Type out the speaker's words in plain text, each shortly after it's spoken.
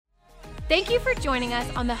Thank you for joining us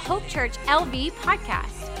on the Hope Church LV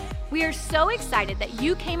podcast. We are so excited that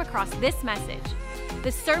you came across this message.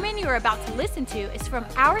 The sermon you are about to listen to is from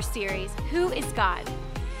our series, Who is God?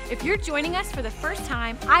 If you're joining us for the first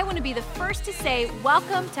time, I want to be the first to say,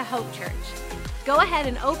 welcome to Hope Church. Go ahead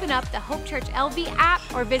and open up the Hope Church LV app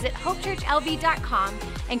or visit hopechurchlv.com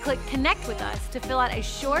and click Connect with us to fill out a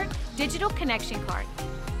short digital connection card.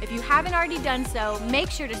 If you haven't already done so, make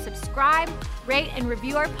sure to subscribe, rate, and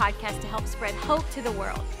review our podcast to help spread hope to the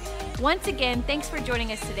world. Once again, thanks for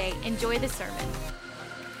joining us today. Enjoy the sermon.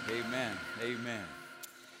 Amen. Amen.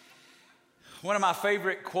 One of my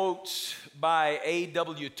favorite quotes by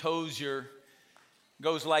A.W. Tozer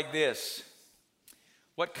goes like this: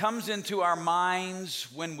 what comes into our minds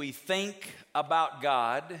when we think about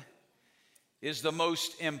God is the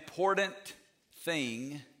most important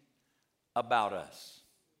thing about us.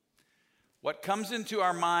 What comes into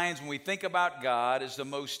our minds when we think about God is the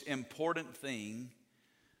most important thing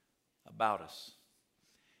about us.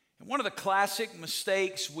 And one of the classic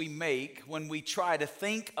mistakes we make when we try to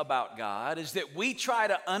think about God is that we try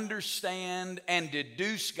to understand and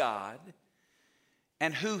deduce God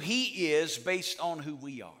and who He is based on who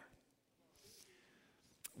we are.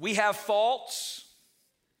 We have faults,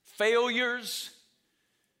 failures,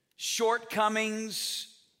 shortcomings,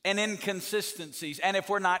 and inconsistencies. And if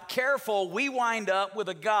we're not careful, we wind up with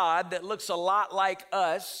a God that looks a lot like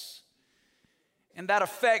us, and that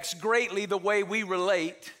affects greatly the way we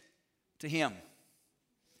relate to Him.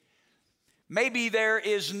 Maybe there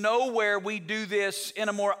is nowhere we do this in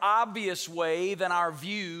a more obvious way than our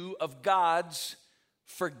view of God's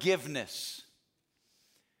forgiveness.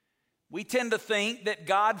 We tend to think that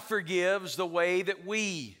God forgives the way that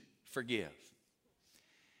we forgive.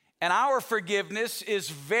 And our forgiveness is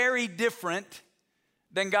very different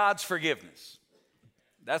than God's forgiveness.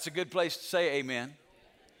 That's a good place to say amen.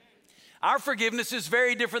 Our forgiveness is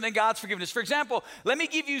very different than God's forgiveness. For example, let me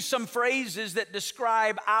give you some phrases that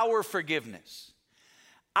describe our forgiveness.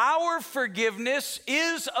 Our forgiveness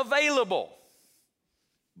is available,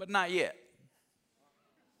 but not yet.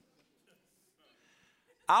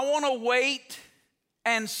 I want to wait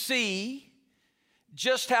and see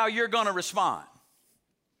just how you're going to respond.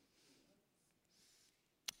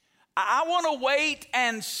 I want to wait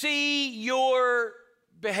and see your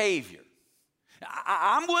behavior.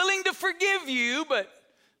 I'm willing to forgive you, but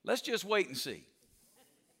let's just wait and see.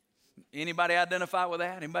 Anybody identify with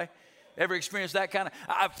that? Anybody ever experienced that kind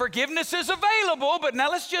of? Forgiveness is available, but now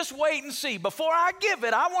let's just wait and see. Before I give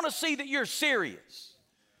it, I want to see that you're serious.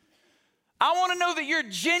 I want to know that you're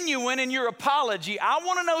genuine in your apology. I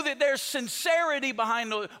want to know that there's sincerity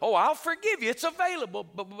behind the, I'll forgive you. It's available,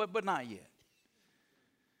 but not yet.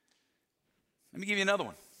 Let me give you another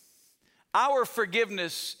one. Our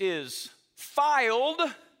forgiveness is filed,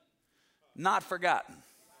 not forgotten.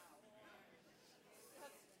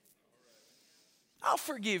 I'll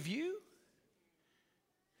forgive you,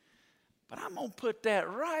 but I'm going to put that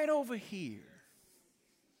right over here.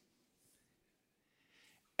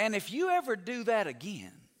 And if you ever do that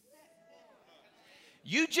again,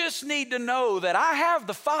 you just need to know that I have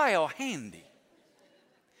the file handy.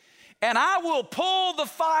 And I will pull the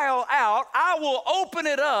file out, I will open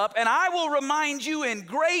it up, and I will remind you in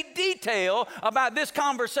great detail about this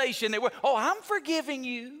conversation that I'm forgiving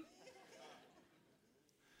you.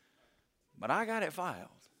 But I got it filed.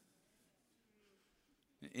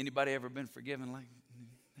 Anybody ever been forgiven like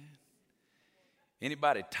that?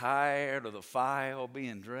 Anybody tired of the file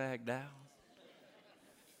being dragged out?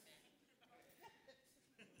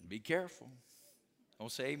 Be careful.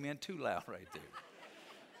 Don't say amen too loud right there.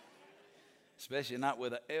 Especially not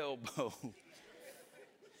with an elbow.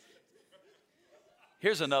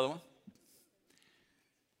 Here's another one.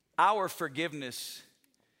 Our forgiveness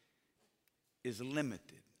is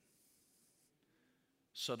limited,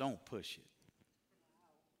 so don't push it.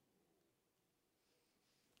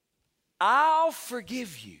 I'll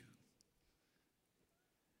forgive you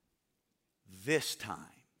this time.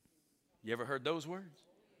 You ever heard those words?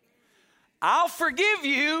 I'll forgive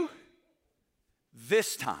you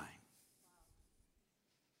this time.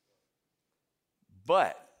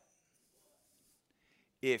 But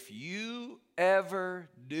if you ever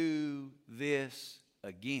do this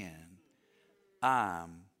again,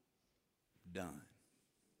 I'm done.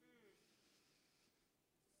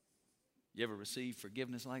 You ever receive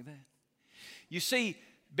forgiveness like that? You see,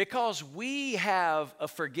 because we have a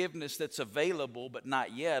forgiveness that's available but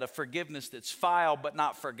not yet, a forgiveness that's filed but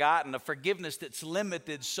not forgotten, a forgiveness that's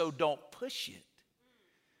limited, so don't push it.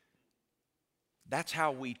 That's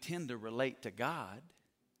how we tend to relate to God.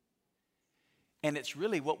 And it's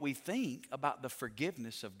really what we think about the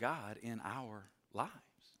forgiveness of God in our lives.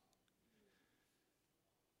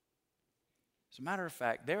 As a matter of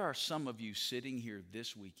fact, there are some of you sitting here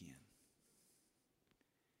this weekend,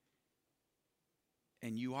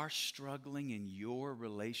 and you are struggling in your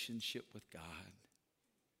relationship with God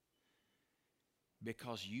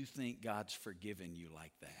because you think God's forgiven you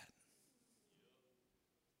like that.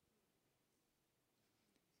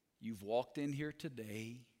 You've walked in here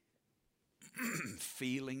today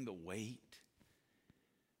feeling the weight,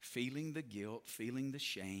 feeling the guilt, feeling the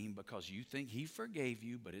shame because you think He forgave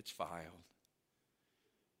you, but it's filed.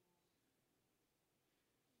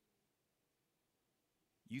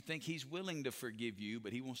 You think He's willing to forgive you,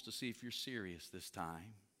 but He wants to see if you're serious this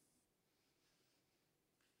time.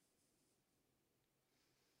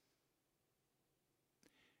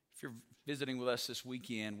 If you're visiting with us this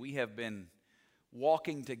weekend, we have been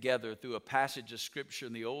walking together through a passage of Scripture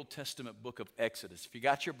in the Old Testament book of Exodus. If you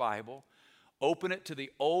got your Bible, open it to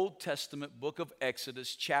the Old Testament book of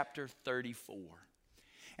Exodus, chapter 34.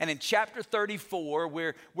 And in chapter 34,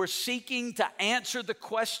 we're seeking to answer the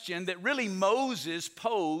question that really Moses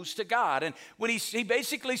posed to God. And when he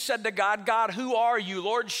basically said to God, God, who are you?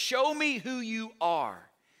 Lord, show me who you are.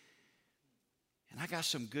 And I got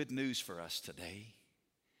some good news for us today.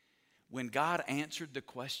 When God answered the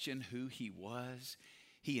question who He was,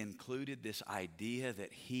 He included this idea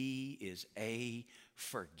that He is a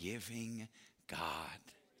forgiving God.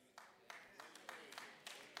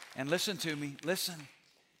 And listen to me, listen.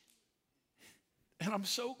 And I'm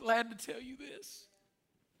so glad to tell you this.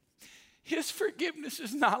 His forgiveness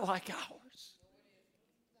is not like ours.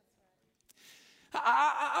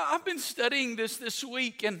 I've been studying this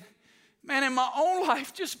week, and man, in my own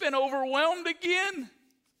life, just been overwhelmed again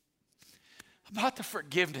about the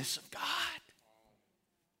forgiveness of God.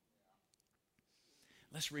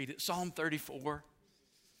 Let's read it. Psalm 34,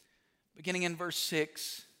 beginning in verse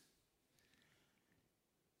 6.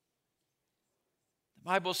 The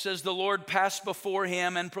Bible says, the Lord passed before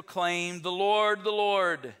him and proclaimed, the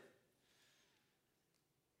Lord,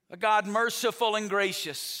 a God merciful and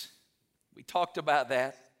gracious. We talked about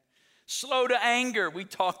that. Slow to anger. We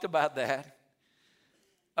talked about that.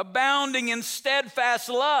 Abounding in steadfast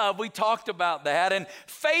love, we talked about that. And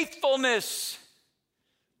faithfulness,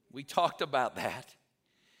 we talked about that.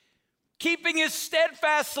 Keeping His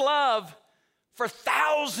steadfast love for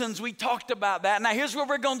thousands, we talked about that. Now here's where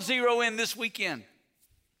we're going to zero in this weekend.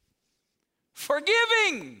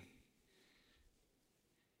 Forgiving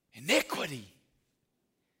iniquity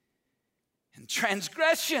and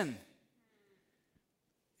transgression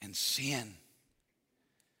and sin,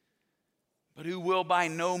 but who will by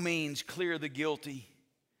no means clear the guilty,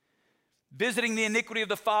 visiting the iniquity of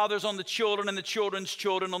the fathers on the children and the children's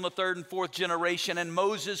children on the third and fourth generation. And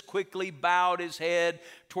Moses quickly bowed his head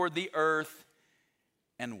toward the earth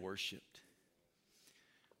and worshiped.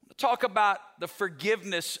 I want to talk about the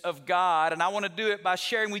forgiveness of God, and I want to do it by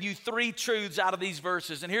sharing with you three truths out of these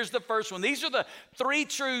verses. And here's the first one. These are the three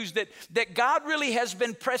truths that God really has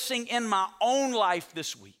been pressing in my own life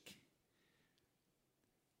this week.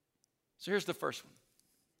 So here's the first one.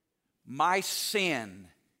 My sin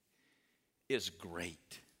is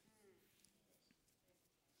great.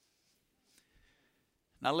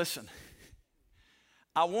 Now listen,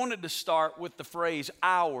 I wanted to start with the phrase,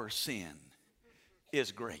 our sin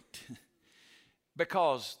is great,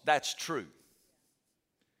 because that's true.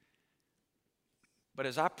 But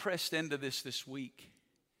as I pressed into this week,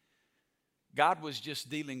 God was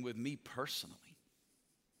just dealing with me personally.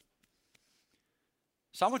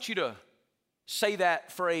 So I want you to say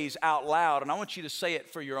that phrase out loud, and I want you to say it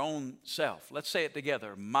for your own self. Let's say it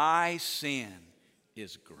together. My sin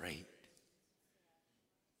is great.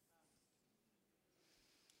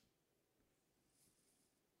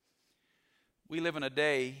 We live in a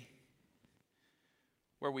day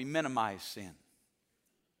where we minimize sin.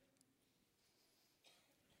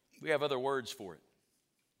 We have other words for it.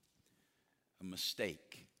 A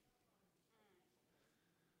mistake.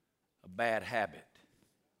 A bad habit.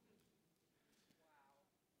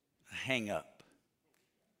 Hang up,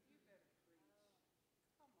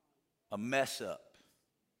 a mess up,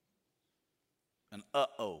 an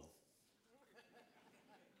uh-oh.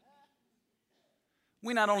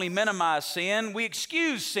 We not only minimize sin, we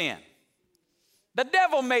excuse sin. The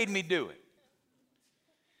devil made me do it.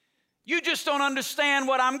 You just don't understand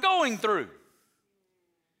what I'm going through.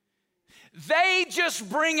 They just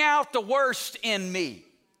bring out the worst in me.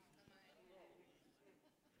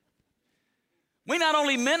 We not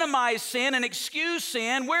only minimize sin and excuse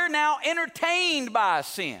sin, we're now entertained by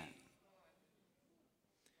sin.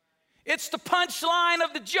 It's the punchline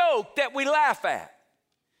of the joke that we laugh at.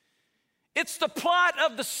 It's the plot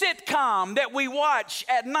of the sitcom that we watch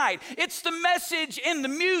at night. It's the message in the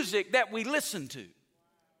music that we listen to.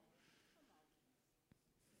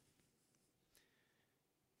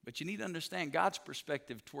 But you need to understand God's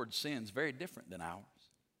perspective towards sin is very different than ours.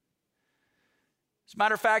 As a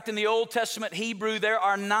matter of fact, in the Old Testament Hebrew, there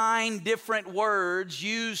are 9 different words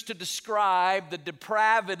used to describe the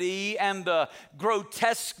depravity and the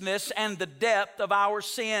grotesqueness and the depth of our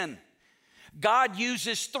sin. God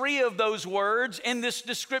uses 3 of those words in this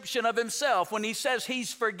description of himself. When he says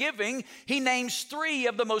he's forgiving, he names 3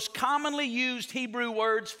 of the most commonly used Hebrew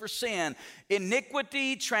words for sin: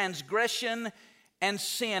 iniquity, transgression, and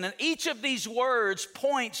sin. And each of these words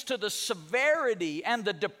points to the severity and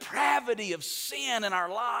the depravity of sin in our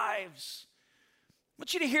lives. I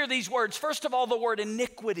want you to hear these words. First of all, the word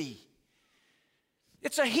iniquity.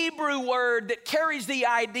 It's a Hebrew word that carries the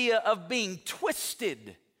idea of being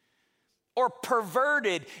twisted or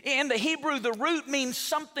perverted. In the Hebrew, the root means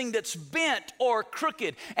something that's bent or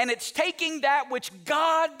crooked. And it's taking that which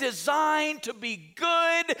God designed to be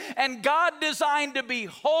good and God designed to be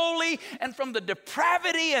holy, and from the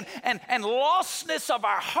depravity and lostness of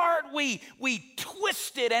our heart, we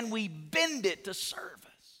twist it and we bend it to serve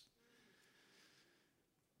us.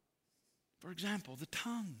 For example, the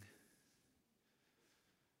tongue.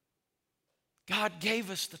 God gave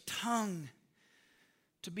us the tongue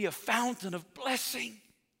to be a fountain of blessing.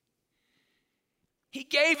 He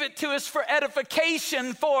gave it to us for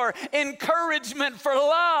edification, for encouragement, for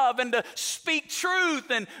love, and to speak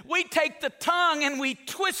truth. And we take the tongue and we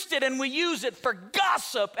twist it and we use it for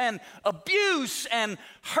gossip and abuse and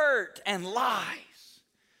hurt and lies.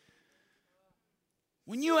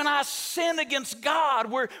 When you and I sin against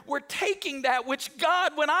God, we're taking that which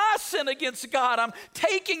God, when I sin against God, I'm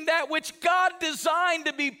taking that which God designed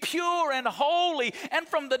to be pure and holy, and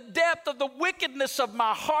from the depth of the wickedness of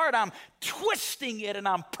my heart, I'm twisting it and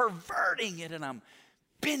I'm perverting it and I'm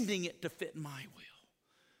bending it to fit my will.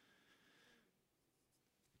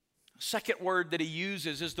 The second word that he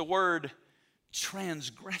uses is the word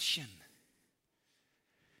transgression.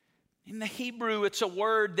 In the Hebrew, it's a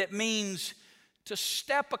word that means to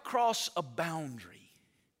step across a boundary.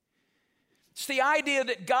 It's the idea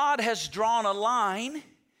that God has drawn a line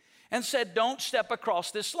and said, don't step across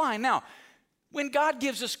this line. Now, when God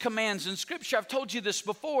gives us commands in Scripture, I've told you this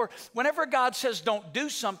before, whenever God says don't do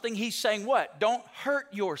something, he's saying what? Don't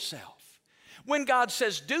hurt yourself. When God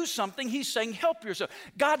says do something, he's saying help yourself.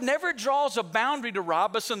 God never draws a boundary to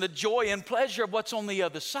rob us in the joy and pleasure of what's on the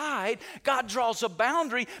other side. God draws a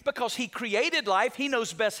boundary because he created life. He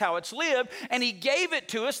knows best how it's lived. And he gave it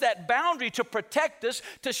to us, that boundary, to protect us,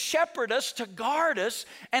 to shepherd us, to guard us,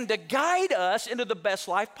 and to guide us into the best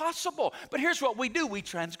life possible. But here's what we do. We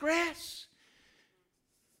transgress.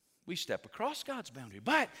 We step across God's boundary.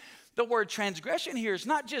 But the word transgression here is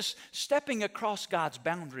not just stepping across God's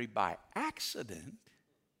boundary by accident.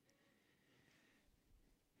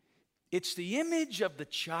 It's the image of the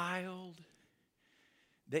child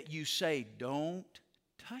that you say, don't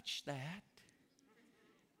touch that.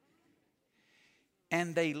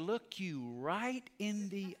 And they look you right in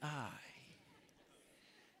the eye,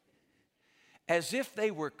 as if they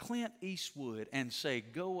were Clint Eastwood, and say,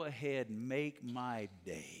 go ahead, make my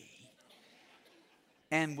day.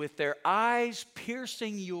 And with their eyes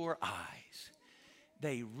piercing your eyes,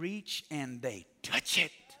 they reach and they touch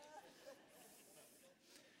it.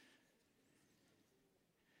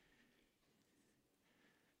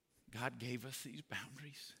 God gave us these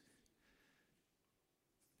boundaries.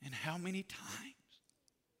 And how many times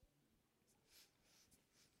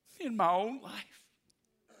in my own life,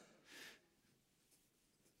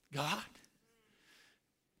 God,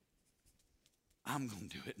 I'm going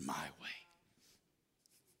to do it my way.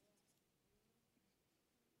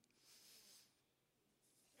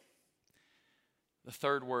 The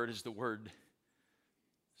third word is the word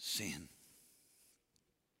sin.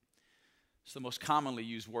 It's the most commonly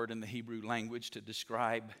used word in the Hebrew language to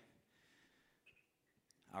describe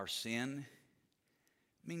our sin.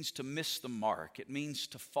 It means to miss the mark. It means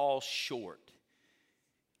to fall short.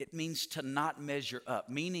 It means to not measure up,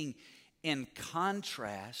 meaning in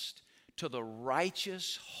contrast to the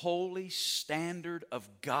righteous, holy standard of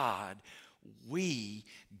God,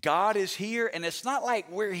 God is here, and it's not like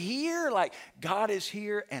we're here, like God is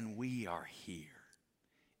here and we are here.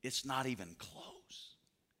 It's not even close.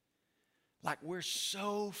 Like we're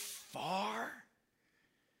so far.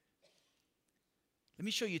 Let me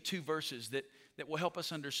show you 2 verses that will help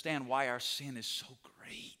us understand why our sin is so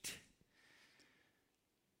great.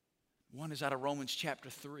 One is out of Romans chapter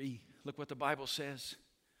 3. Look what the Bible says.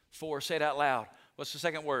 For, say it out loud. What's the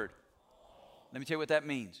second word? Let me tell you what that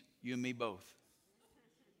means. You and me both.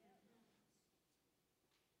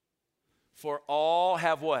 For all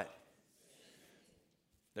have what?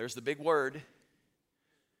 There's the big word.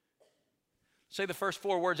 Say the first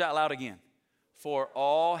 4 words out loud again. For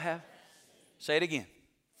all have. Say it again.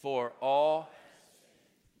 For all.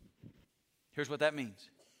 Here's what that means.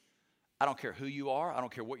 I don't care who you are. I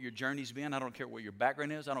don't care what your journey's been. I don't care what your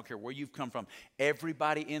background is. I don't care where you've come from.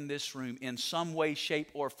 Everybody in this room, in some way, shape,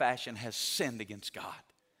 or fashion, has sinned against God.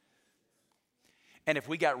 And if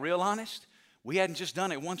we got real honest, we hadn't just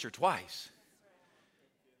done it once or twice.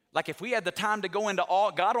 Like if we had the time to go into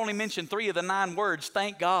all, God only mentioned 3 of the 9 words.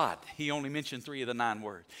 Thank God he only mentioned 3 of the 9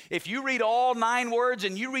 words. If you read all 9 words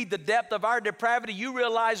and you read the depth of our depravity, you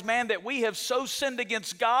realize, man, that we have so sinned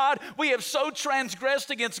against God. We have so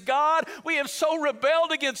transgressed against God. We have so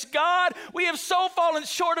rebelled against God. We have so fallen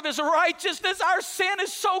short of his righteousness. Our sin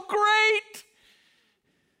is so great.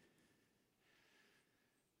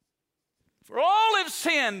 For all have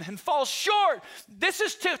sinned and fall short. This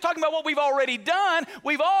is talking about what we've already done.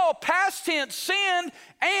 We've all past tense sinned,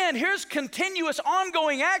 and here's continuous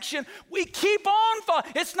ongoing action. We keep on falling.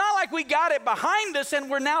 It's not like we got it behind us and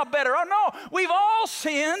we're now better. Oh no, we've all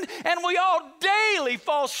sinned and we all daily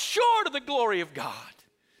fall short of the glory of God.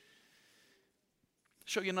 I'll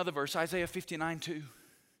show you another verse, Isaiah 59:2.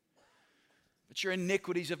 But your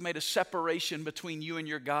iniquities have made a separation between you and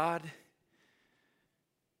your God.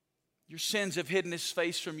 Your sins have hidden his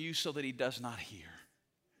face from you so that he does not hear.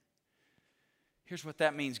 Here's what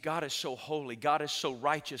that means. God is so holy. God is so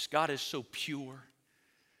righteous. God is so pure.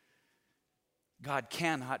 God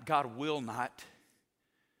cannot, God will not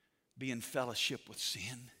be in fellowship with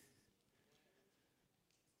sin.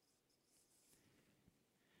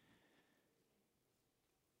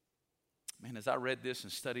 Man, as I read this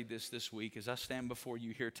and studied this week, as I stand before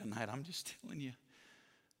you here tonight, I'm just telling you,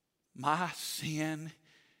 my sin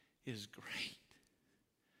is great.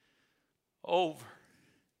 Over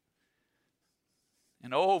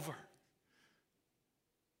and over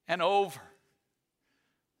and over.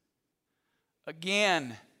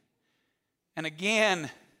 Again and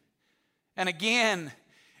again and again.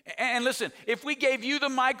 And listen, if we gave you the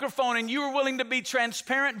microphone and you were willing to be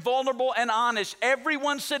transparent, vulnerable, and honest,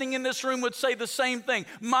 everyone sitting in this room would say the same thing.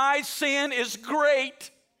 My sin is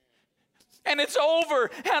great. And it's over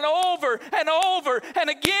and over and over and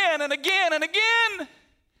again and again and again.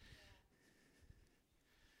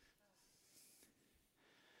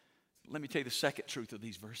 Let me tell you the second truth of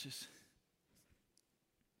these verses.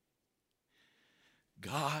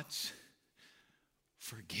 God's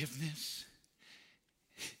forgiveness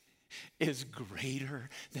is greater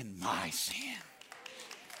than my sin.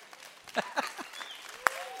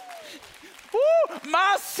 Woo,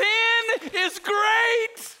 my sin is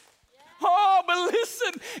great. Oh, but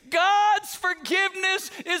listen, God's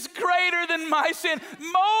forgiveness is greater than my sin.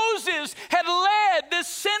 Moses had led this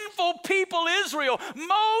sinful people, Israel.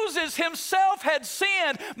 Moses himself had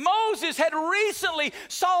sinned. Moses had recently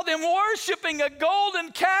saw them worshiping a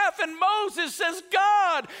golden calf, and Moses says,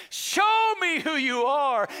 God, show me who you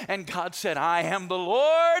are. And God said, I am the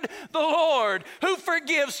Lord who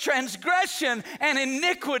forgives transgression and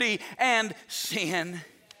iniquity and sin.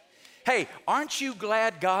 Hey, aren't you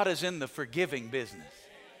glad God is in the forgiving business?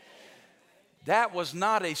 That was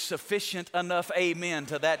not a sufficient enough amen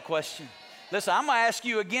to that question. Listen, I'm going to ask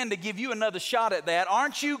you again to give you another shot at that.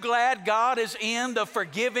 Aren't you glad God is in the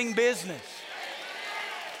forgiving business?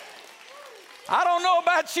 I don't know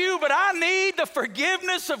about you, but I need the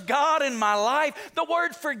forgiveness of God in my life. The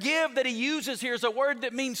word forgive that he uses here is a word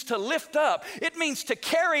that means to lift up. It means to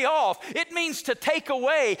carry off. It means to take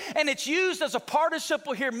away. And it's used as a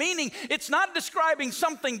participle here, meaning it's not describing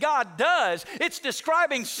something God does. It's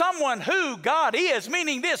describing someone who God is,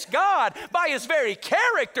 meaning this: God, by his very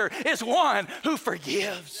character, is one who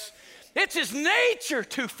forgives. It's his nature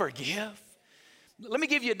to forgive. Let me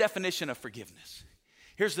give you a definition of forgiveness.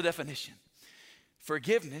 Here's the definition.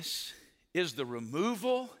 Forgiveness is the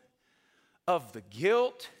removal of the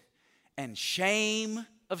guilt and shame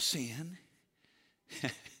of sin,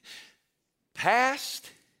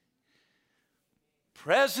 past,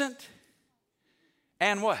 present,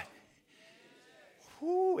 and what?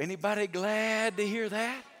 Ooh, anybody glad to hear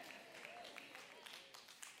that?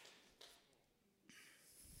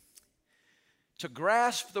 To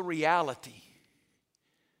grasp the reality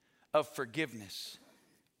of forgiveness,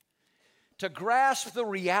 to grasp the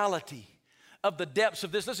reality of the depths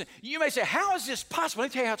of this. Listen, you may say, how is this possible? Let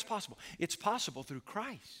me tell you how it's possible. It's possible through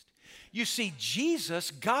Christ. You see,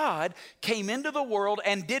 Jesus, God, came into the world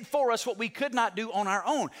and did for us what we could not do on our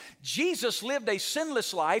own. Jesus lived a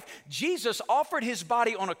sinless life. Jesus offered his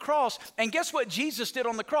body on a cross. And guess what Jesus did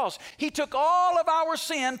on the cross? He took all of our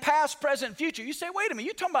sin, past, present, future. You say, wait a minute,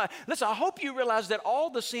 you're talking about, listen, I hope you realize that all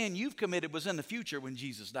the sin you've committed was in the future when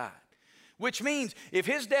Jesus died. Which means if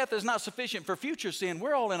his death is not sufficient for future sin,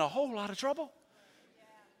 we're all in a whole lot of trouble.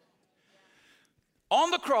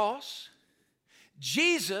 On the cross,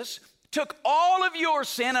 Jesus took all of your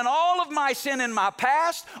sin and all of my sin in my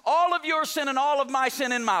past, all of your sin and all of my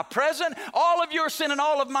sin in my present, all of your sin and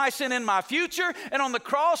all of my sin in my future. And on the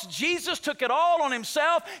cross, Jesus took it all on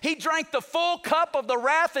himself. He drank the full cup of the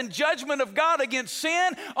wrath and judgment of God against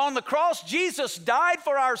sin. On the cross, Jesus died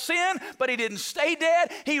for our sin, but he didn't stay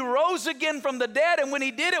dead. He rose again from the dead, and when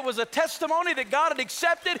he did, it was a testimony that God had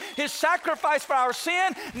accepted his sacrifice for our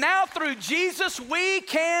sin. Now through Jesus, we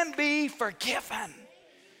can be forgiven.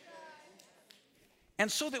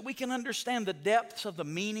 And so that we can understand the depths of the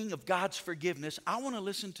meaning of God's forgiveness, I want to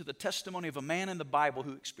listen to the testimony of a man in the Bible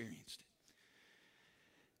who experienced it.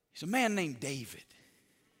 He's a man named David.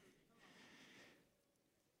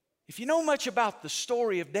 If you know much about the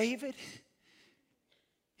story of David,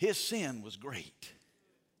 his sin was great.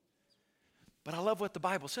 But I love what the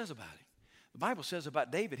Bible says about him. The Bible says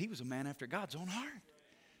about David, he was a man after God's own heart.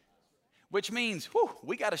 Which means,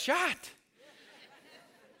 we got a shot.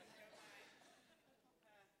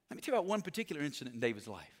 Let me tell you about one particular incident in David's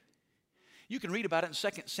life. You can read about it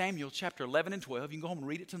in 2 Samuel chapter 11 and 12. You can go home and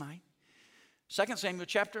read it tonight. 2 Samuel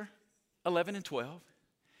chapter 11 and 12.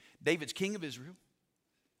 David's king of Israel.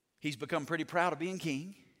 He's become pretty proud of being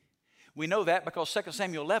king. We know that because 2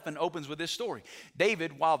 Samuel 11 opens with this story.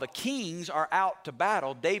 David, while the kings are out to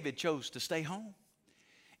battle, David chose to stay home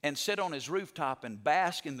and sit on his rooftop and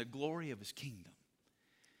bask in the glory of his kingdom.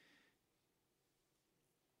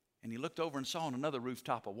 And he looked over and saw on another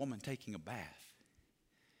rooftop a woman taking a bath.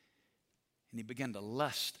 And he began to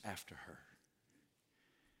lust after her.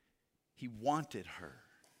 He wanted her.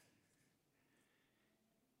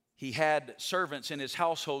 He had servants in his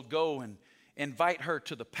household go and invite her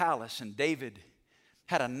to the palace, and David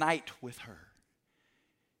had a night with her.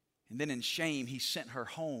 And then in shame, he sent her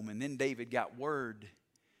home, and then David got word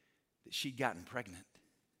that she'd gotten pregnant.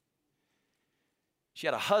 She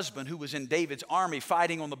had a husband who was in David's army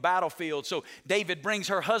fighting on the battlefield. So David brings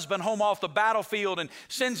her husband home off the battlefield and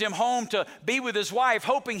sends him home to be with his wife,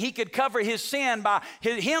 hoping he could cover his sin by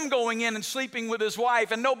him going in and sleeping with his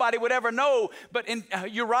wife, and nobody would ever know. But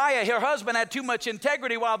Uriah, her husband, had too much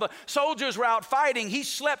integrity. While the soldiers were out fighting, he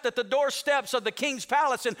slept at the doorsteps of the king's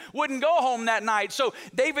palace and wouldn't go home that night. So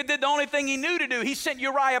David did the only thing he knew to do. He sent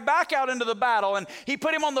Uriah back out into the battle, and he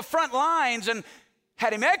put him on the front lines and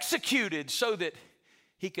had him executed so that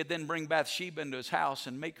he could then bring Bathsheba into his house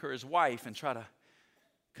and make her his wife and try to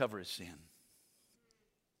cover his sin.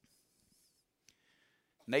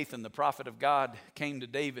 Nathan, the prophet of God, came to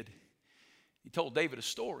David. He told David a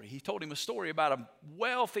story. He told him a story about a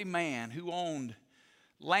wealthy man who owned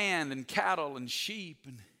land and cattle and sheep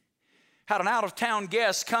and had an out-of-town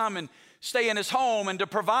guest come and stay in his home. And to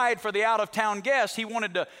provide for the out-of-town guest, he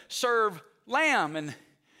wanted to serve lamb. And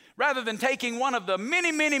rather than taking one of the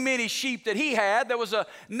many sheep that he had, there was a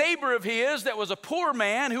neighbor of his that was a poor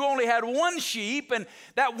man who only had one sheep, and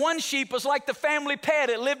that one sheep was like the family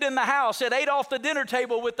pet. It lived in the house. It ate off the dinner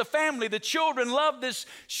table with the family. The children loved this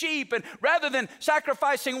sheep, and rather than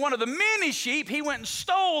sacrificing one of the many sheep, he went and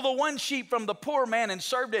stole the one sheep from the poor man and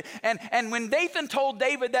served it. And when Nathan told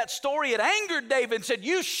David that story, it angered David and said,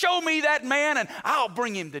 "You show me that man, and I'll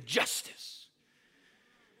bring him to justice."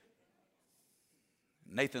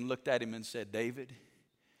 Nathan looked at him and said, "David,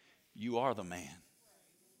 you are the man."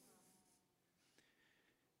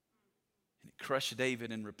 And it crushed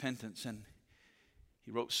David in repentance, and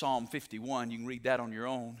he wrote Psalm 51. You can read that on your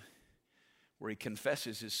own, where he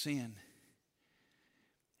confesses his sin.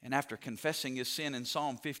 And after confessing his sin in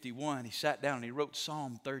Psalm 51, he sat down and he wrote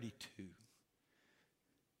Psalm 32.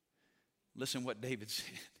 Listen what David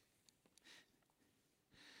said.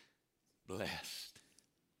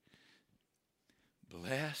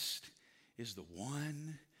 Blessed is the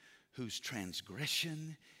one whose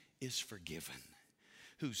transgression is forgiven,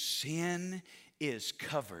 whose sin is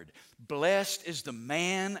covered. Blessed is the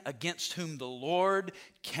man against whom the Lord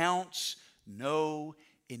counts no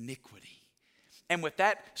iniquity. And with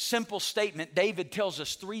that simple statement, David tells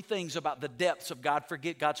us three things about the depths of God's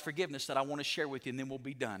forgiveness that I want to share with you, and then we'll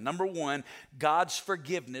be done. Number one, God's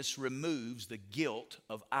forgiveness removes the guilt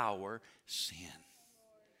of our sin.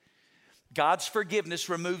 God's forgiveness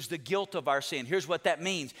removes the guilt of our sin. Here's what that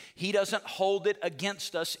means. He doesn't hold it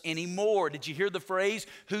against us anymore. Did you hear the phrase,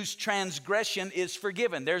 whose transgression is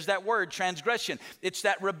forgiven? There's that word, transgression. It's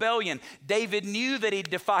that rebellion. David knew that he'd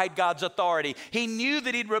defied God's authority. He knew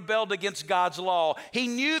that he'd rebelled against God's law. He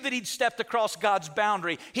knew that he'd stepped across God's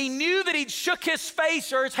boundary. He knew that he'd shook his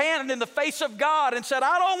face or his hand in the face of God and said,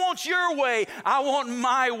 I don't want your way, I want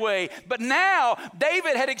my way. But now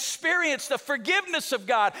David had experienced the forgiveness of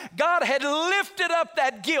God. God had lifted up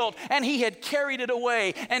that guilt and he had carried it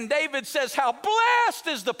away. And David says, how blessed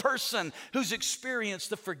is the person who's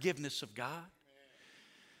experienced the forgiveness of God.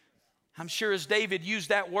 I'm sure as David used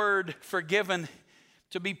that word forgiven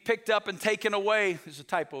to be picked up and taken away, there's a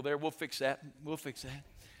typo there, we'll fix that.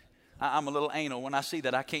 I'm a little anal when I see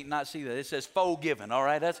that. I can't not see that. It says forgiven, all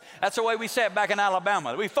right? That's the way we say it back in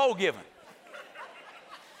Alabama. We forgiven.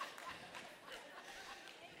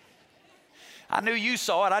 I knew you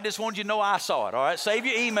saw it. I just wanted you to know I saw it, all right? Save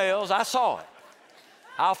your emails. I saw it.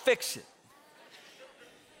 I'll fix it.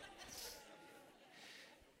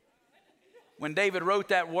 When David wrote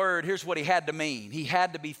that word, here's what he had to mean. He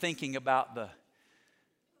had to be thinking about the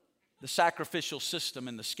sacrificial system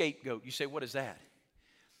and the scapegoat. You say, what is that?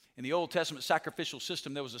 In the Old Testament sacrificial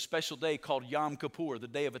system, there was a special day called Yom Kippur, the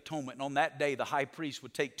Day of Atonement. And on that day, the high priest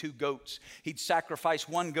would take 2 goats. He'd sacrifice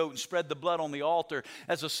one goat and spread the blood on the altar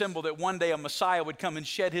as a symbol that one day a Messiah would come and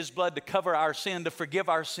shed his blood to cover our sin, to forgive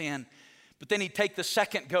our sin. But then he'd take the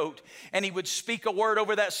second goat and he would speak a word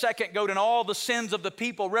over that second goat, and all the sins of the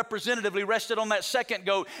people representatively rested on that second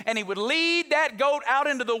goat. And he would lead that goat out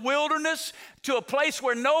into the wilderness to a place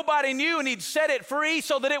where nobody knew, and he'd set it free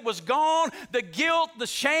so that it was gone. The guilt, the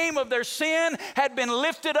shame of their sin had been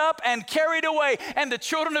lifted up and carried away. And the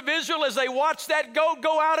children of Israel, as they watched that goat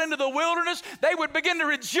go out into the wilderness, they would begin to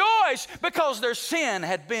rejoice because their sin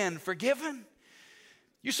had been forgiven.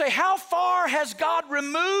 You say, how far has God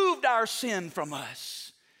removed our sin from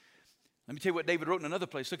us? Let me tell you what David wrote in another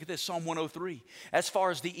place. Look at this, Psalm 103. As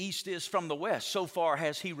far as the east is from the west, so far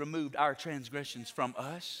has he removed our transgressions from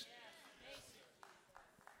us.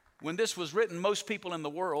 When this was written, most people in the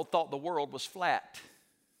world thought the world was flat.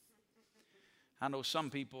 I know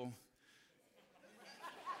some people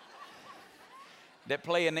that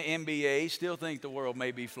play in the NBA still think the world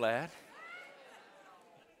may be flat.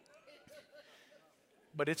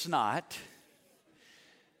 But it's not.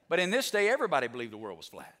 But in this day, everybody believed the world was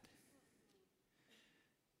flat.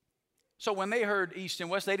 So when they heard east and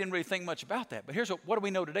west, they didn't really think much about that. But here's what do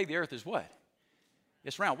we know today? The earth is what?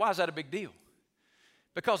 It's round. Why is that a big deal?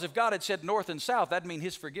 Because if God had said north and south, that'd mean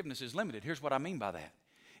his forgiveness is limited. Here's what I mean by that.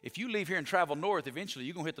 If you leave here and travel north, eventually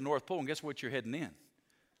you're going to hit the North Pole, and guess what you're heading in?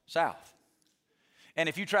 South. And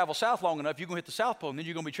if you travel south long enough, you're going to hit the South Pole, and then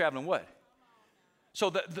you're going to be traveling what? So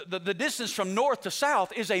the distance from north to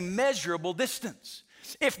south is a measurable distance.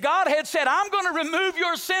 If God had said, I'm going to remove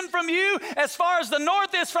your sin from you as far as the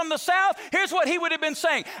north is from the south, here's what he would have been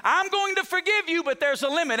saying. I'm going to forgive you, but there's a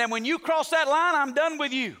limit. And when you cross that line, I'm done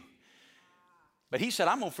with you. But he said,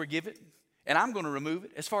 I'm going to forgive it, and I'm going to remove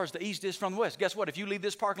it as far as the east is from the west. Guess what? If you leave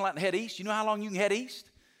this parking lot and head east, you know how long you can head east?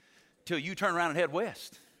 Till you turn around and head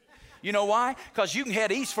west. You know why? Because you can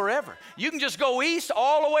head east forever. You can just go east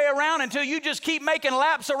all the way around until you just keep making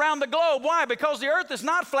laps around the globe. Why? Because the earth is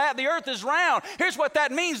not flat, the earth is round. Here's what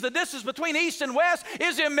that means. The distance between east and west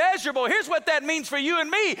is immeasurable. Here's what that means for you and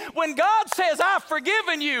me. When God says, I've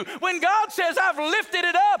forgiven you, when God says, I've lifted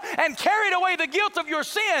it up and carried away the guilt of your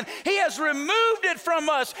sin, he has removed it from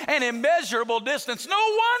us an immeasurable distance. No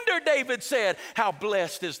wonder David said, how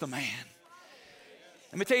blessed is the man.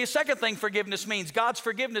 Let me tell you a second thing forgiveness means. God's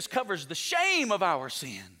forgiveness covers the shame of our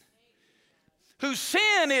sin. Whose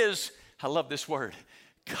sin is, I love this word,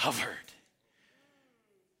 covered.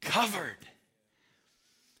 Covered.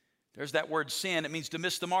 There's that word sin. It means to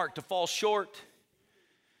miss the mark, to fall short.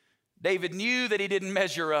 David knew that he didn't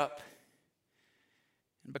measure up.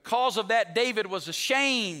 And because of that, David was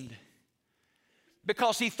ashamed.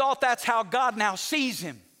 Because he thought that's how God now sees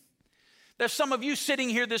him. There's some of you sitting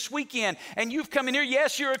here this weekend and you've come in here.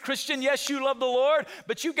 Yes, you're a Christian. Yes, you love the Lord.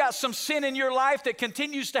 But you've got some sin in your life that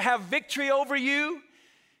continues to have victory over you.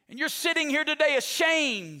 And you're sitting here today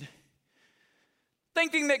ashamed.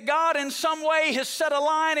 Thinking that God in some way has set a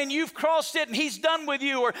line and you've crossed it and he's done with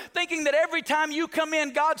you. Or thinking that every time you come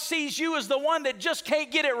in, God sees you as the one that just can't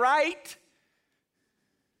get it right.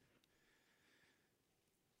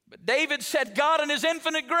 But David said, God in his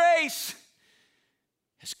infinite grace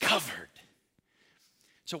has covered.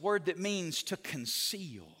 It's a word that means to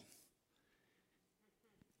conceal.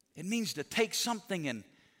 It means to take something and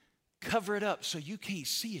cover it up so you can't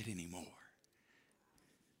see it anymore.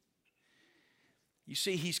 You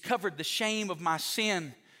see, he's covered the shame of my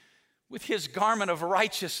sin with his garment of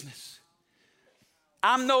righteousness.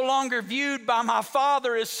 I'm no longer viewed by my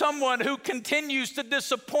Father as someone who continues to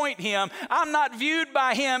disappoint him. I'm not viewed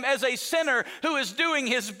by him as a sinner who is doing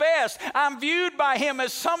his best. I'm viewed by him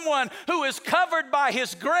as someone who is covered by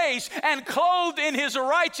his grace and clothed in his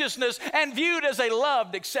righteousness and viewed as a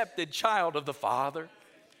loved, accepted child of the Father.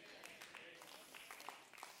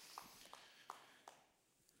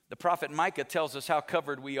 The prophet Micah tells us how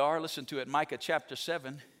covered we are. Listen to it, Micah chapter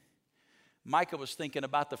 7. Micah was thinking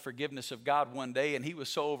about the forgiveness of God one day, and he was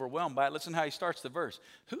so overwhelmed by it. Listen how he starts the verse.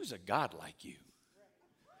 Who's a God like you?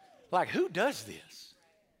 Like, who does this?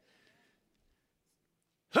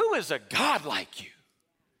 Who is a God like you?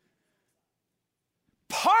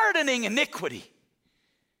 Pardoning iniquity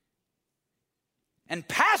and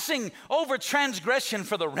passing over transgression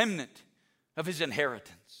for the remnant of his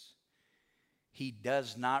inheritance. He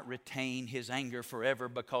does not retain his anger forever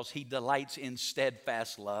because he delights in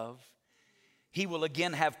steadfast love. He will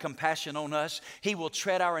again have compassion on us. He will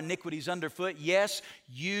tread our iniquities underfoot. Yes,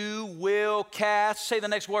 you will cast, say the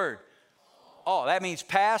next word. All, that means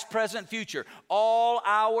past, present, future. All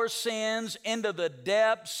our sins into the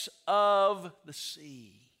depths of the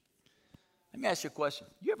sea. Let me ask you a question.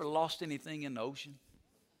 You ever lost anything in the ocean?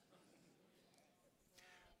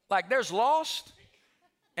 Like there's lost,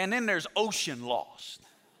 and then there's ocean lost.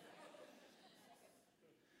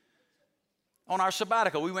 On our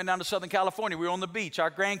sabbatical, we went down to Southern California. We were on the beach. Our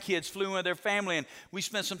grandkids flew in with their family, and we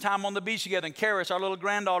spent some time on the beach together. And Karis, our little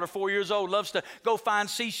granddaughter, 4 years old, loves to go find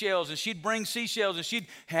seashells. And she'd bring seashells, and she'd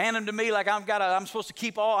hand them to me like I'm supposed to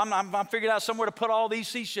keep all. I'm figured out somewhere to put all these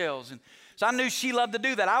seashells. And so I knew she loved to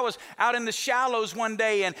do that. I was out in the shallows one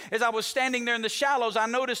day, and as I was standing there in the shallows, I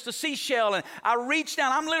noticed a seashell, and I reached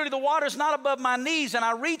down. The water's not above my knees, and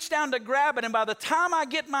I reached down to grab it, and by the time I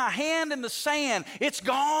get my hand in the sand, it's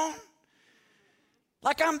gone.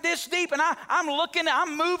 Like I'm this deep, and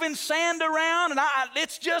I'm moving sand around, and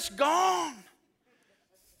it's just gone.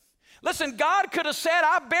 Listen, God could have said,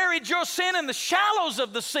 I buried your sin in the shallows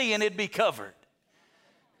of the sea, and it'd be covered.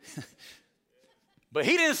 But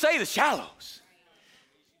he didn't say the shallows.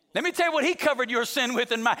 Let me tell you what he covered your sin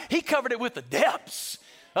with in he covered it with the depths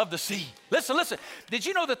of the sea. Listen. Did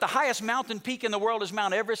you know that the highest mountain peak in the world is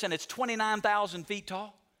Mount Everest, and it's 29,000 feet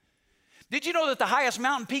tall? Did you know that the highest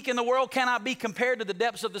mountain peak in the world cannot be compared to the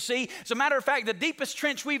depths of the sea? As a matter of fact, the deepest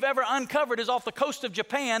trench we've ever uncovered is off the coast of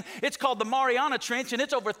Japan. It's called the Mariana Trench, and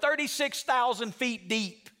it's over 36,000 feet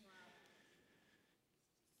deep.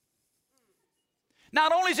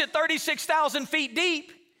 Not only is it 36,000 feet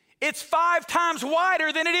deep, it's 5 times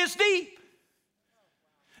wider than it is deep.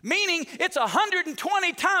 Meaning it's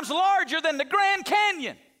 120 times larger than the Grand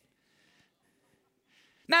Canyon.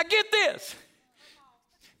 Now get this.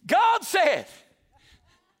 God said,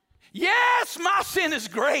 yes, my sin is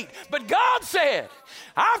great, but God said,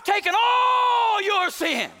 I've taken all your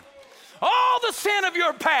sin, all the sin of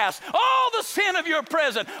your past, all the sin of your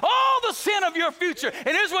present, all the sin of your future. And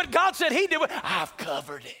here's what God said he did. I've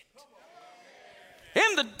covered it.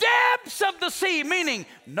 In the depths of the sea, meaning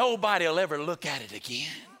nobody will ever look at it again.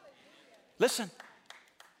 Listen,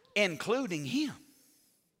 including him.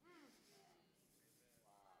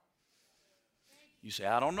 You say,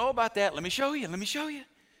 I don't know about that. Let me show you.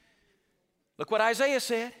 Look what Isaiah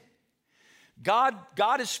said. God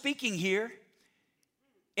is speaking here.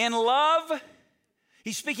 In love,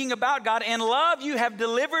 he's speaking about God. In love, you have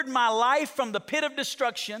delivered my life from the pit of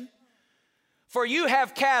destruction. For you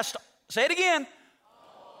have cast, say it again,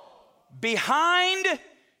 behind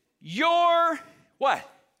your what?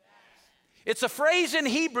 It's a phrase in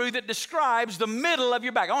Hebrew that describes the middle of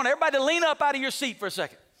your back. I want everybody to lean up out of your seat for a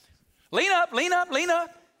second. Lean up.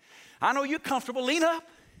 I know you're comfortable. Lean up.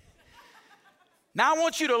 Now I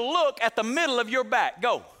want you to look at the middle of your back.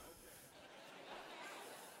 Go.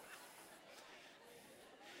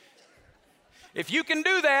 If you can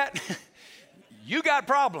do that, you got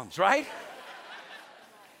problems, right?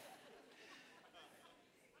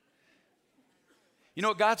 You know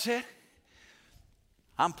what God said?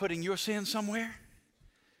 I'm putting your sin somewhere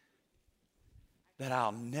that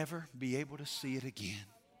I'll never be able to see it again.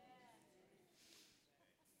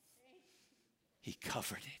 He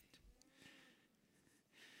covered it.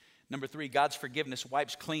 Number 3, God's forgiveness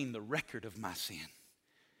wipes clean the record of my sin.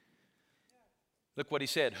 Look what he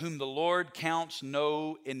said, whom the Lord counts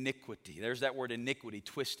no iniquity. There's that word iniquity,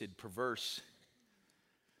 twisted, perverse.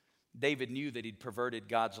 David knew that he'd perverted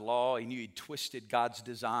God's law. He knew he'd twisted God's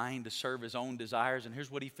design to serve his own desires. And here's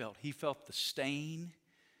what he felt. He felt the stain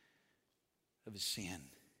of his sin.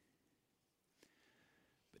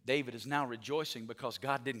 David is now rejoicing because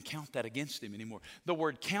God didn't count that against him anymore. The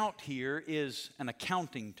word count here is an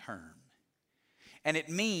accounting term, and it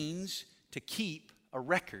means to keep a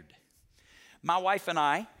record. My wife and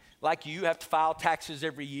I, like you, have to file taxes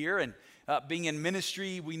every year, and being in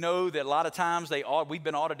ministry, we know that a lot of times we've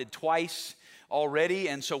been audited twice already,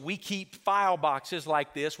 and so we keep file boxes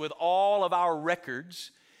like this with all of our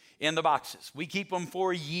records in the boxes. We keep them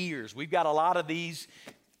for years. We've got a lot of these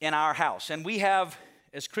in our house, and we have,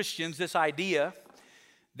 as Christians, this idea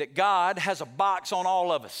that God has a box on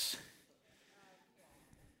all of us.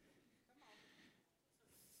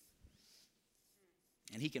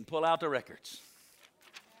 And He can pull out the records.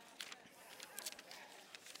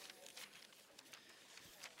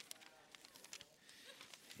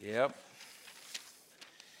 Yep.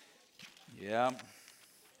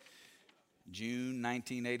 June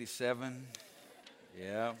 1987.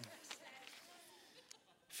 Yep.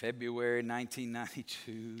 February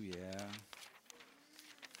 1992, yeah.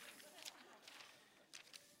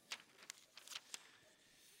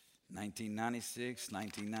 (1996,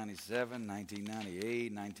 1997,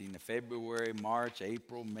 1998, February, March,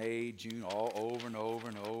 April, May, June, all over and over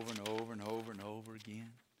and over and over and over and over again.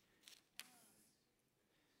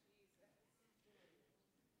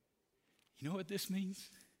 You know what this means?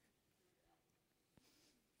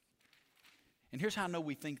 And here's how I know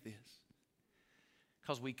we think this.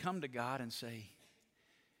 Because we come to God and say,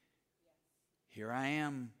 here I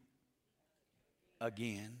am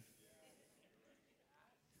again.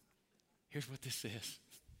 Here's what this says.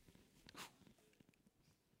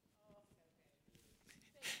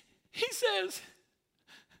 He says,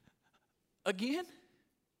 again?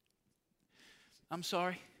 I'm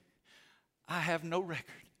sorry, I have no record.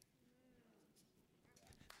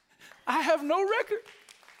 I have no record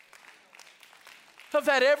of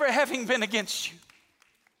that ever having been against you.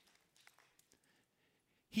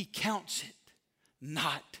 He counts it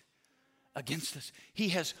not against us. He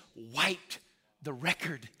has wiped the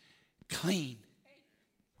record clean.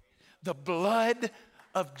 The blood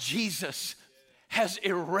of Jesus has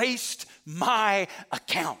erased my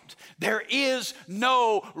account. There is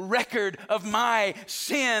no record of my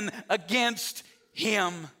sin against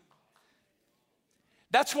Him.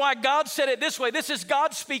 That's why God said it this way. This is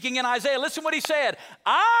God speaking in Isaiah. Listen what He said.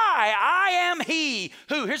 I am He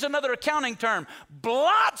who, here's another accounting term,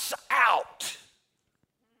 blots out.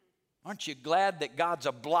 Aren't you glad that God's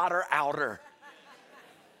a blotter outer?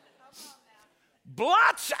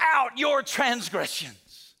 Blots out your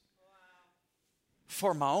transgressions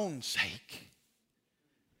for my own sake.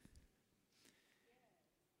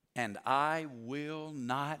 And I will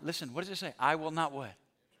not, listen, what does it say? I will not what?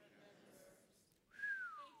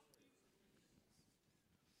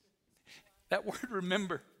 That word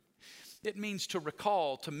remember, it means to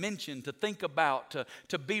recall, to mention, to think about,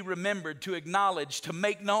 to be remembered, to acknowledge, to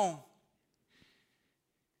make known.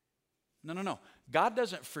 No. God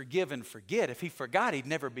doesn't forgive and forget. If He forgot, He'd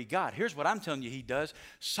never be God. Here's what I'm telling you He does.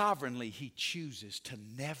 Sovereignly, He chooses to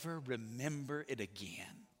never remember it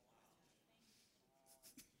again.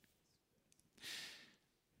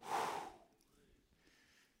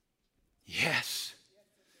 Yes,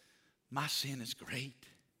 my sin is great.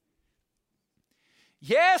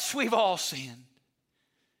 Yes, we've all sinned.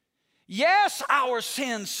 Yes, our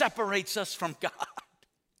sin separates us from God.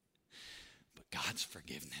 But God's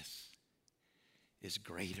forgiveness is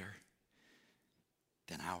greater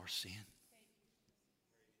than our sin.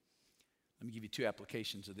 Let me give you two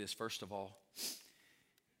applications of this. First of all,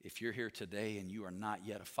 if you're here today and you are not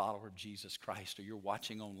yet a follower of Jesus Christ, or you're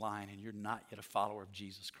watching online and you're not yet a follower of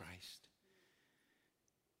Jesus Christ,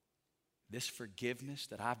 this forgiveness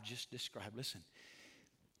that I've just described, listen,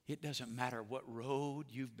 it doesn't matter what road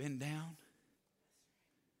you've been down.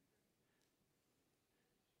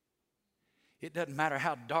 It doesn't matter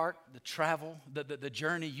how dark the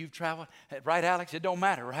journey you've traveled. Right, Alex? It don't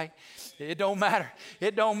matter, right? It don't matter.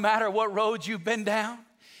 It don't matter what road you've been down.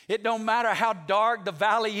 It don't matter how dark the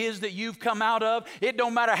valley is that you've come out of. It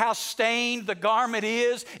don't matter how stained the garment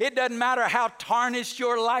is. It doesn't matter how tarnished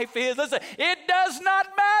your life is. Listen, it does not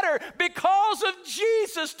matter. Because of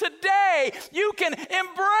Jesus today, you can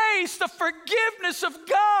embrace the forgiveness of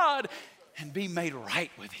God and be made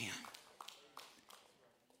right with Him.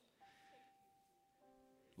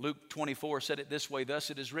 Luke 24 said it this way, thus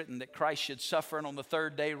it is written that Christ should suffer and on the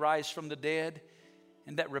third day rise from the dead,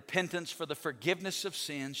 and that repentance for the forgiveness of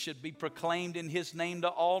sins should be proclaimed in His name to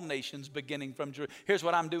all nations, beginning from Jerusalem. Here's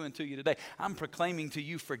what I'm doing to you today. I'm proclaiming to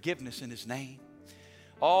you forgiveness in His name.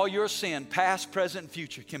 All your sin, past, present,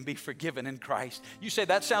 future, can be forgiven in Christ. You say,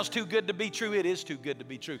 that sounds too good to be true. It is too good to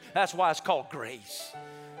be true. That's why it's called grace.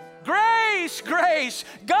 Grace, grace,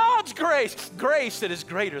 God's grace, grace that is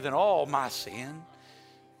greater than all my sin.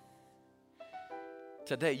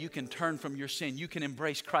 Today you can turn from your sin. You can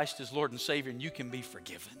embrace Christ as Lord and Savior, and you can be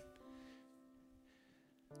forgiven.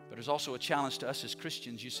 But there's also a challenge to us as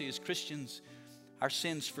Christians. You see, as Christians, our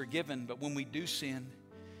sin's forgiven, but when we do sin,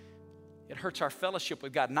 it hurts our fellowship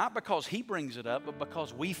with God, not because He brings it up, but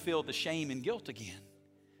because we feel the shame and guilt again.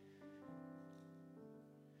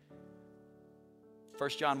 1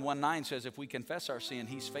 John 1:9 says, if we confess our sin,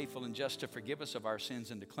 He's faithful and just to forgive us of our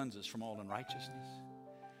sins and to cleanse us from all unrighteousness.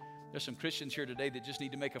 There's some Christians here today that just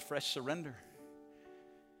need to make a fresh surrender,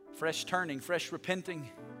 fresh turning, fresh repenting,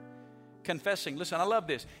 confessing. Listen, I love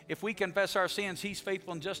this. If we confess our sins, He's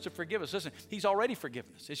faithful and just to forgive us. Listen, He's already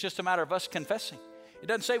forgiven us. It's just a matter of us confessing. It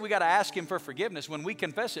doesn't say we got to ask Him for forgiveness. When we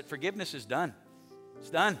confess it, forgiveness is done. It's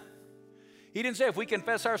done. He didn't say if we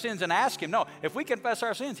confess our sins and ask Him. No, if we confess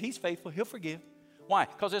our sins, He's faithful. He'll forgive. Why?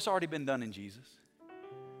 Because it's already been done in Jesus.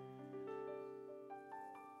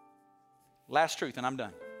 Last truth, and I'm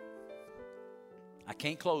done. I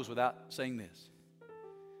can't close without saying this.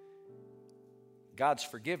 God's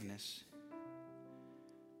forgiveness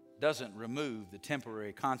doesn't remove the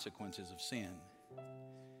temporary consequences of sin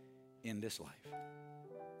in this life.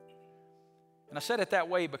 And I said it that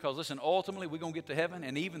way because, listen, ultimately we're going to get to heaven,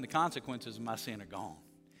 and even the consequences of my sin are gone.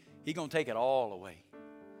 He's going to take it all away.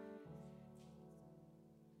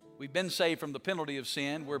 We've been saved from the penalty of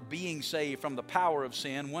sin. We're being saved from the power of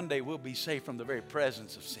sin. One day we'll be saved from the very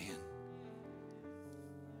presence of sin.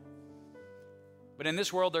 But in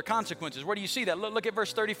this world, there are consequences. Where do you see that? Look at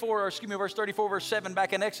verse 34, verse 34, verse 7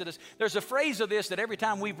 back in Exodus. There's a phrase of this that every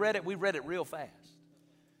time we read it real fast.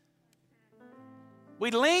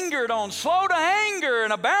 We lingered on slow to anger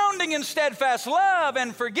and abounding in steadfast love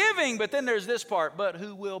and forgiving. But then there's this part, but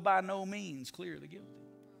who will by no means clear the guilty.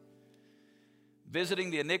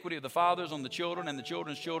 Visiting the iniquity of the fathers on the children and the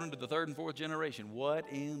children's children to the third and fourth generation. What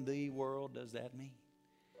in the world does that mean?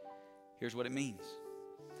 Here's what it means.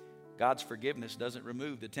 God's forgiveness doesn't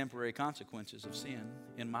remove the temporary consequences of sin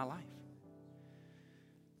in my life.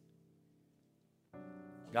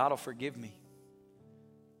 God will forgive me.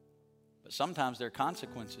 But sometimes there are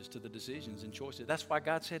consequences to the decisions and choices. That's why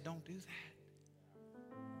God said, don't do that.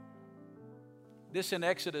 This in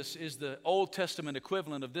Exodus is the Old Testament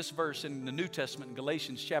equivalent of this verse in the New Testament in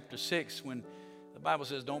Galatians chapter 6 when the Bible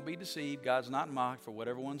says, don't be deceived. God's not mocked, for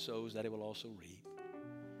whatever one sows, that he will also reap.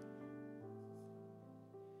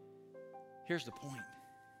 Here's the point.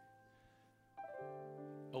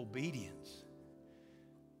 Obedience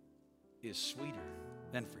is sweeter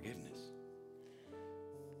than forgiveness.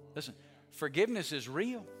 Listen, forgiveness is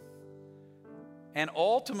real. And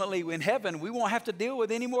ultimately in heaven, we won't have to deal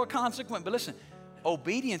with any more consequence. But listen,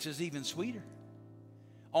 obedience is even sweeter.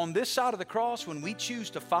 On this side of the cross, when we choose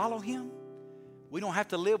to follow Him, we don't have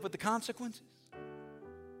to live with the consequences.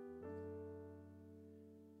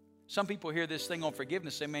 Some people hear this thing on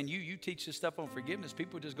forgiveness, say, man, you teach this stuff on forgiveness.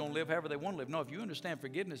 People are just going to live however they want to live. No, if you understand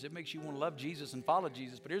forgiveness, it makes you want to love Jesus and follow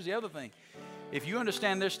Jesus. But here's the other thing. If you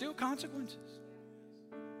understand there's still consequences.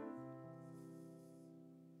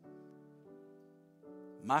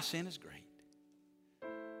 My sin is great.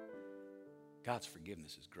 God's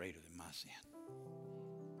forgiveness is greater than my sin.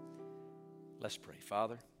 Let's pray.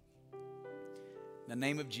 Father, in the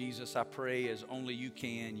name of Jesus, I pray as only you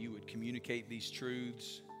can, you would communicate these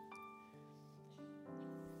truths.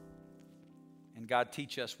 And God,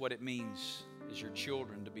 teach us what it means as your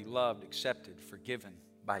children to be loved, accepted, forgiven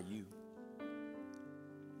by you.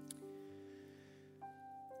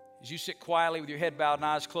 As you sit quietly with your head bowed and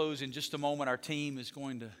eyes closed, in just a moment, our team is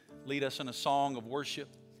going to lead us in a song of worship.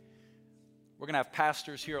 We're going to have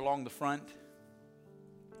pastors here along the front.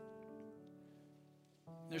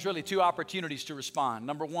 There's really two opportunities to respond.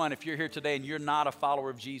 Number one, if you're here today and you're not a follower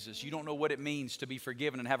of Jesus, you don't know what it means to be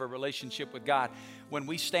forgiven and have a relationship with God. When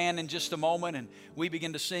we stand in just a moment and we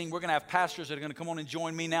begin to sing, we're going to have pastors that are going to come on and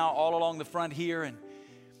join me now all along the front here. And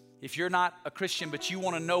if you're not a Christian, but you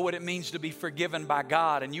want to know what it means to be forgiven by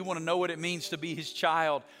God and you want to know what it means to be His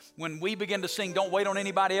child, when we begin to sing, don't wait on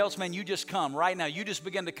anybody else, man, you just come right now. You just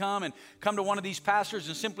begin to come and come to one of these pastors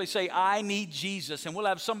and simply say, I need Jesus. And we'll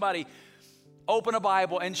have somebody open a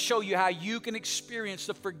Bible and show you how you can experience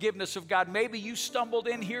the forgiveness of God. Maybe you stumbled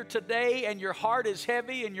in here today and your heart is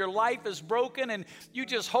heavy and your life is broken and you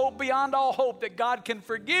just hope beyond all hope that God can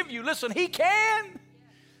forgive you. Listen, He can.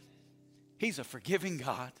 He's a forgiving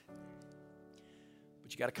God.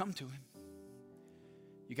 But you got to come to Him.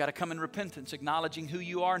 You got to come in repentance, acknowledging who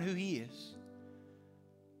you are and who He is.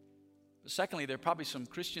 But secondly, there are probably some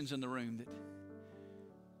Christians in the room that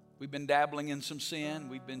We've been dabbling in some sin.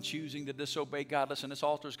 We've been choosing to disobey God. Listen, this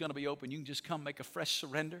altar is going to be open. You can just come make a fresh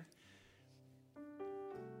surrender.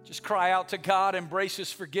 Just cry out to God, embrace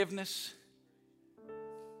His forgiveness.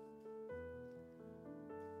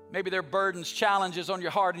 Maybe there are burdens, challenges on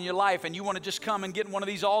your heart and your life, and you want to just come and get in one of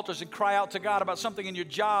these altars and cry out to God about something in your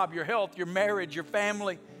job, your health, your marriage, your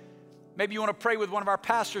family. Maybe you want to pray with one of our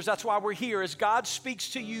pastors. That's why we're here. As God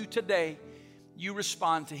speaks to you today, you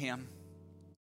respond to Him.